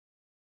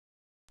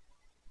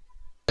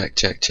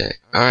Check.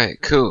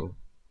 Alright, cool.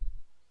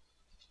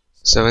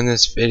 So in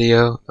this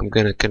video, I'm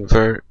gonna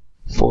convert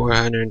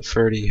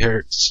 430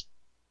 hertz.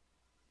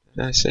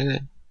 Did I say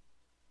that?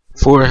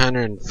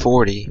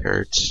 440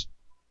 hertz.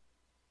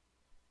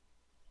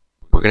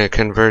 We're gonna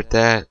convert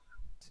that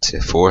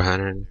to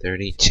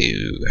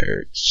 432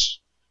 hertz.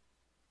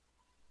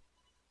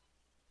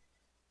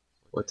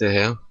 What the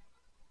hell?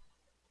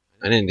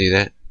 I didn't do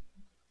that.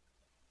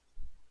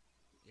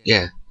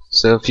 Yeah,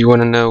 so if you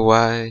want to know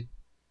why,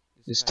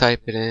 just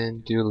type it in,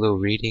 do a little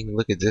reading,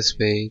 look at this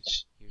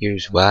page,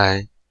 here's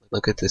why,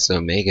 look at this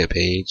Omega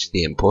page,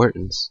 the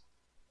importance.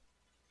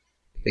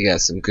 They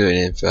got some good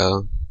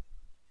info.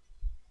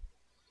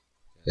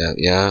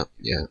 Yeah,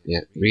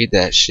 read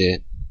that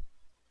shit.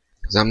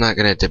 Because I'm not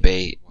going to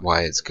debate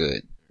why it's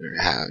good, or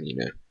how, you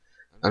know.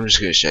 I'm just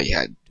going to show you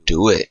how to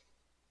do it.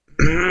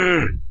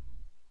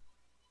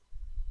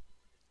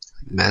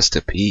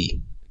 Master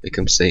P. Make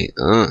him say,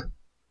 I'm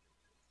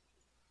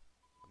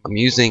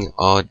using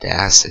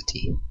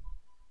Audacity.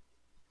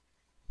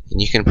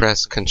 And you can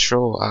press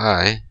Control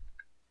I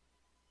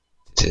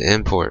to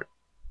import.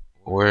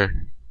 Or,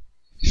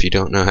 if you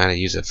don't know how to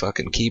use a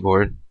fucking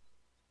keyboard,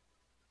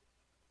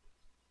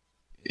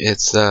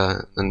 it's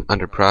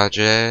under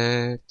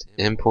Project,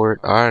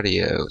 Import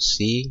Audio.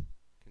 See?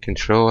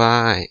 Control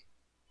I.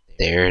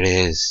 There it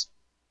is.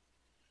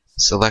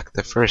 Select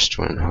the first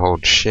one.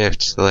 Hold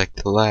Shift.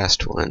 Select the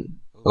last one.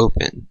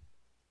 Open.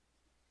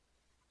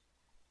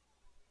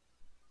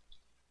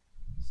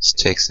 This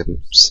takes a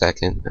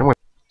second.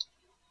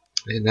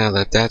 And now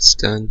that that's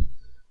done,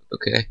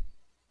 okay,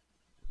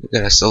 you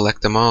gotta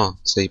select them all.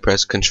 So you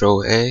press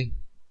Control A,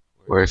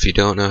 or if you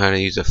don't know how to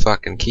use a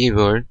fucking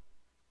keyboard,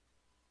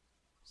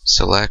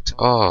 select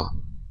all.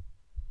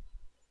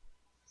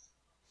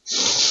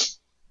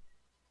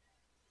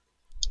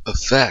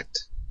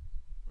 Effect.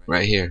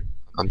 Right here.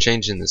 I'm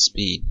changing the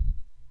speed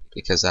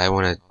because I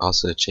want to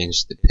also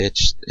change the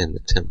pitch and the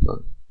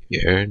tempo.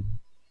 You heard?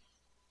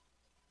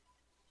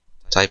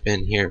 Type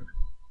in here.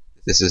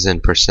 This is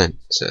in percent,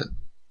 so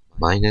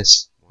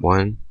minus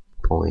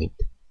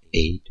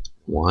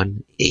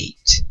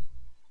 1.818.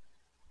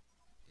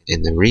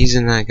 And the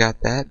reason I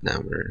got that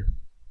number,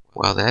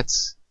 well,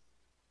 that's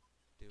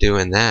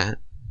doing that.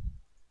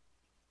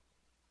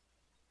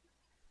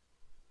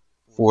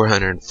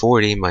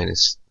 440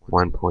 minus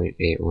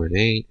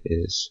 1.818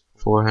 is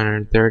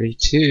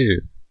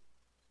 432.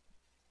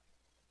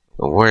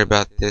 Don't worry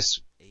about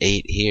this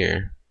 8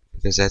 here,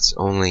 because that's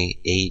only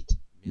 8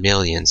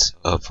 millionths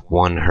of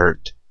 1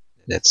 hertz.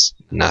 That's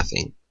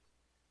nothing.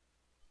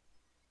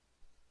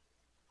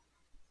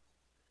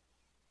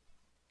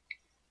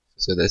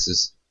 So this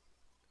is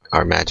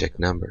our magic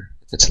number.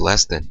 It's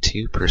less than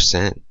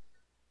 2%.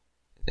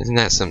 Isn't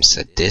that some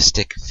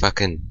sadistic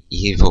fucking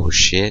evil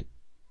shit?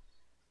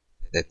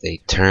 That they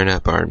turn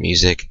up our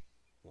music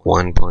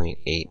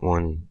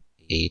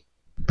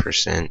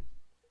 1.818%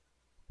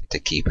 to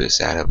keep us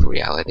out of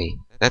reality.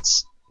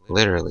 That's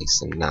literally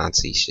some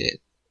Nazi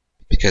shit.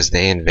 Because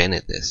they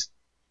invented this.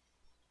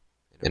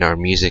 And our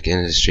music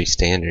industry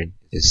standard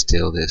is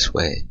still this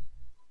way.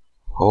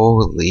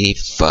 Holy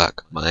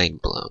fuck, mind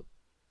blown.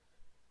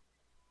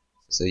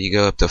 So you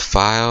go up to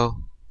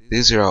File,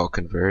 these are all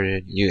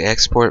converted. You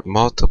export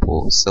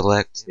multiple,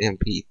 select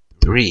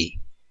MP3,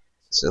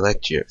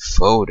 select your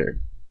folder,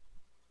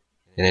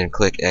 and then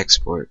click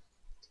Export.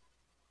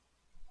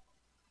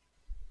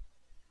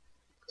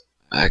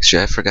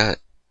 Actually, I forgot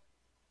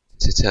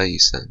to tell you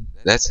something.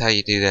 That's how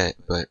you do that,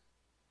 but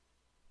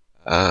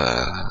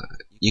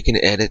you can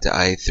edit the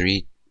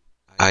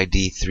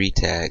ID3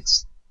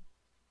 tags.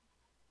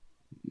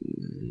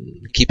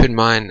 Keep in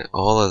mind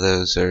all of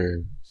those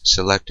are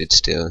selected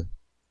still.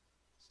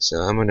 So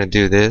I'm gonna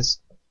do this.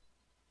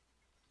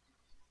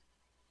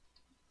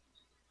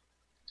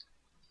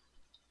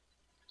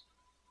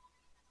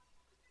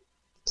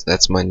 So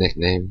that's my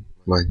nickname,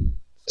 my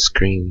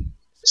screen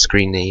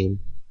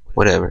name,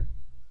 whatever.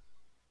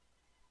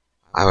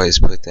 I always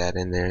put that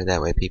in there,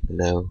 that way people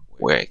know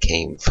where it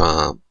came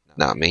from.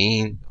 Not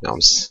me, I'm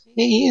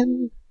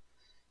saying.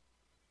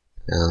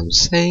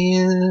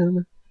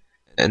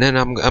 And then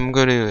I'm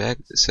gonna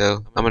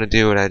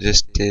do what I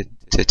just did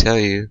to tell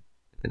you,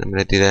 and I'm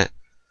gonna do that.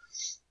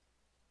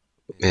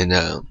 And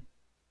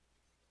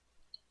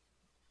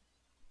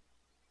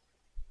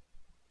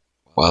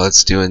while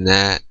it's doing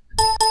that,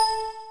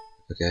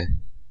 okay.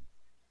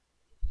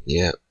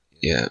 Yeah.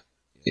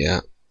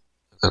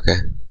 Okay.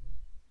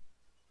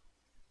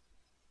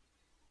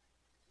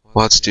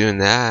 While it's doing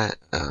that,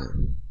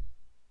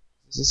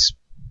 is this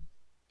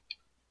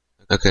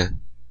okay?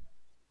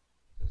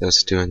 So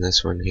it's doing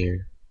this one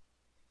here.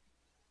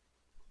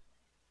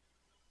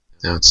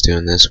 Now it's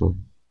doing this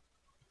one.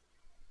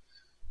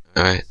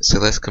 Alright, so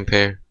let's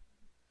compare.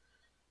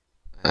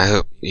 I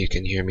hope you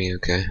can hear me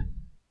okay.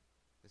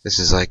 This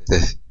is like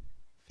the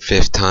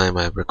 5th time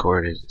I've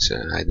recorded, so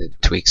I had to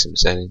tweak some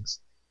settings.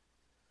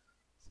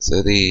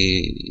 So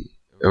the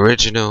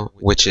original,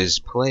 which is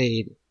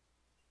played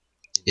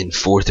in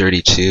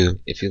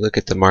 432, if you look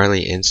at the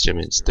Marley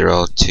instruments, they're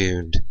all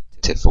tuned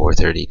to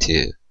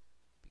 432.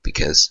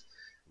 because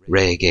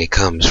reggae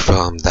comes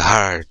from the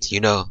heart, you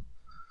know?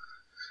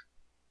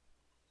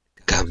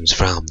 Comes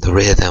from the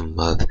rhythm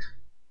of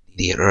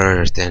the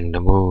earth and the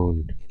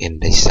moon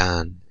and the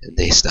sun and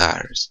the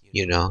stars,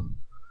 you know?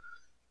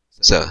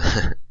 So,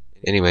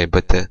 anyway,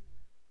 but the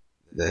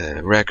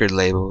record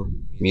label,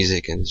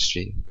 music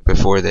industry,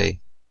 before they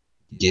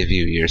give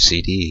you your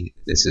CD,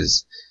 this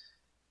is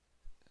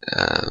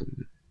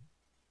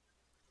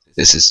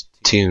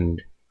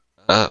tuned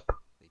up.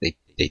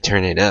 They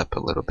turn it up a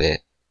little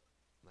bit,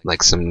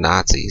 like some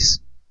Nazis.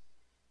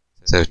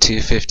 So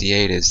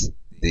 258 is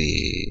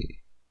the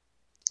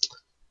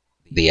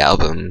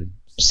album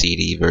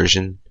CD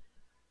version,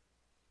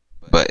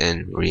 but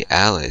in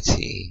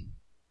reality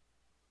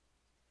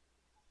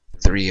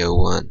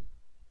 301.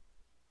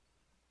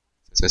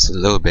 So it's a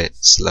little bit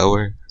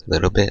slower, a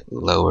little bit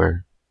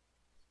lower.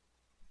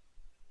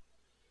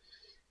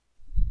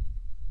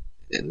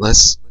 And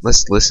let's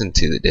listen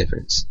to the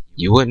difference.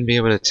 You wouldn't be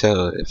able to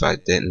tell if I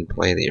didn't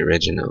play the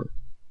original.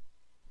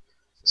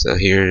 So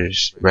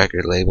here's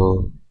record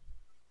label.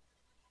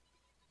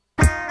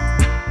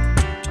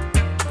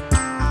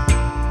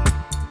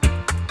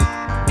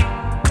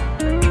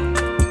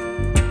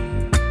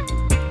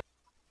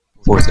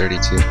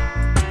 $432.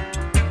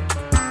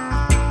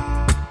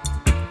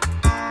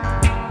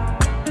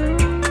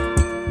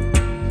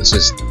 Let's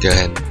just go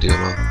ahead and do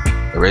them all.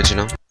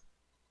 Original.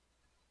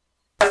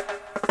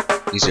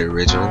 These are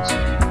originals.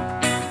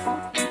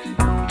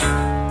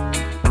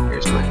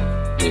 Here's my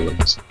new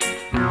ones.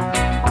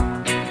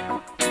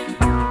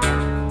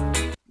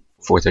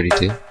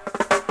 432.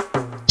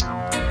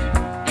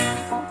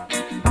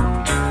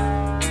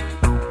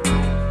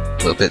 A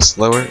little bit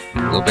slower,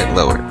 a little bit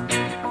lower.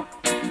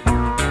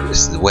 This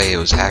is the way it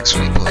was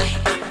actually played.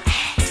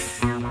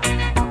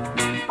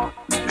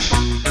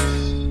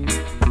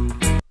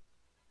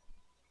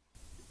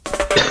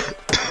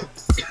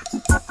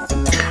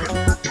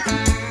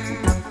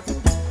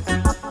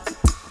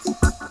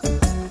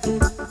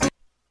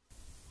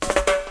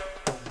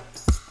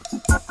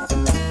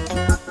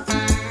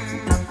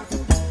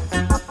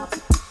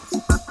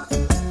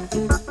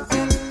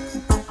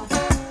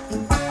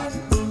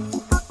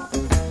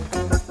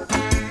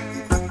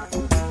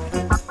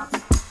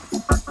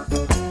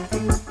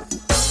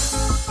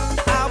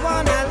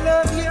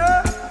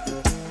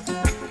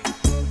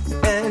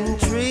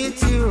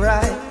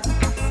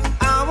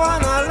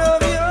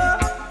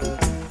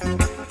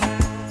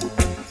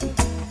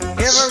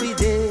 Every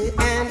day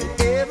and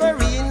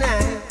every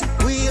night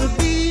we'll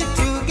be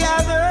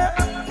together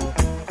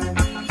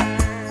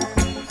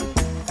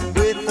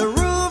with the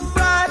roof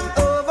right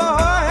over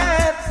our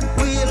heads.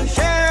 We'll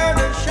share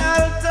the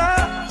shelter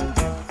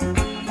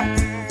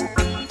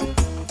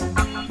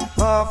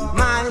of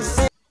my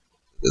sin.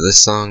 This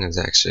song is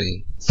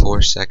actually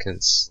 4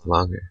 seconds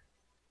longer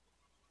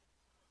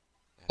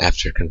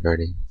after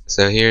converting.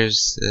 So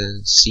here's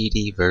the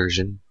CD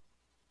version,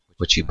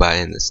 which you buy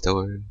in the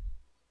store.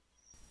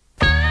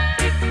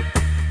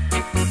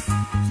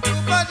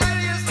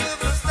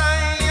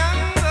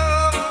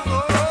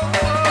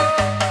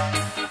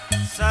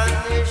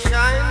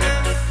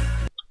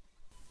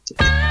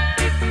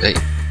 Hey.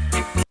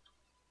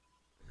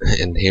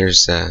 And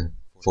here's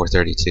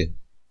 432.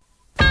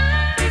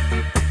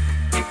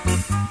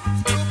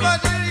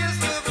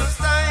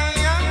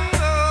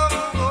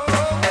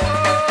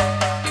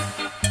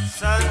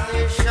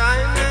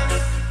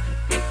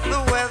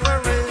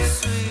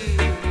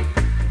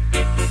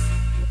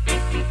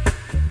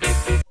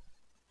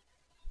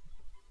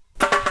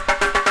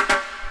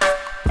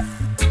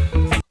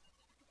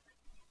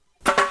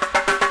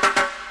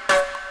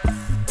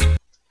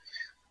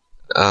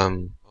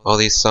 All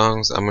these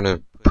songs I'm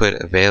gonna put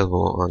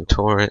available on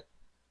torrent,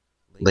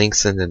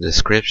 links in the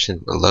description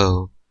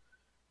below.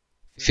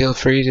 Feel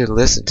free to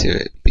listen to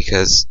it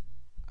because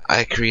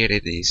I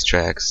created these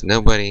tracks.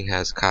 Nobody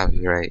has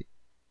copyright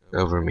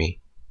over me.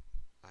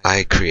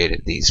 I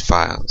created these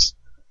files.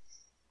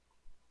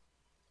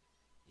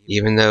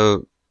 Even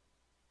though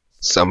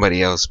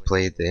somebody else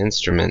played the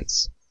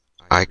instruments,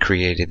 I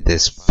created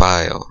this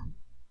file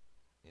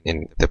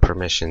and the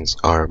permissions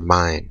are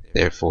mine.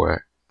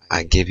 Therefore,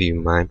 I give you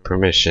my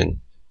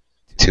permission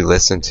to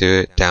listen to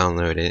it,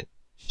 download it,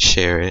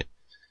 share it,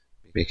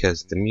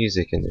 because the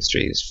music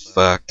industry is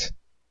fucked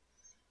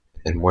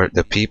and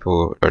the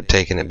people are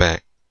taking it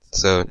back.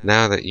 So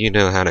now that you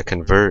know how to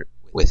convert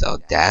with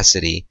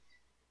Audacity,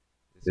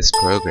 this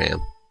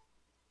program,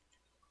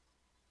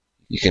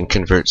 you can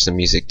convert some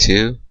music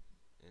too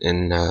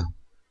and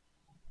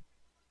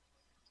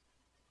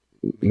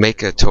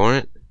make a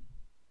torrent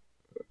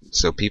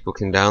so people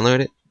can download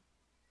it.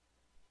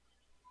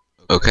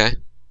 Okay?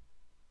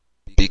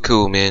 Be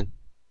cool, man.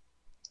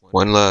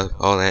 One love,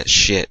 all that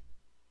shit.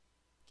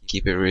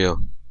 Keep it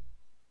real.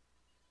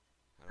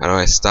 How do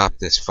I stop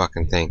this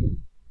fucking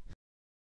thing?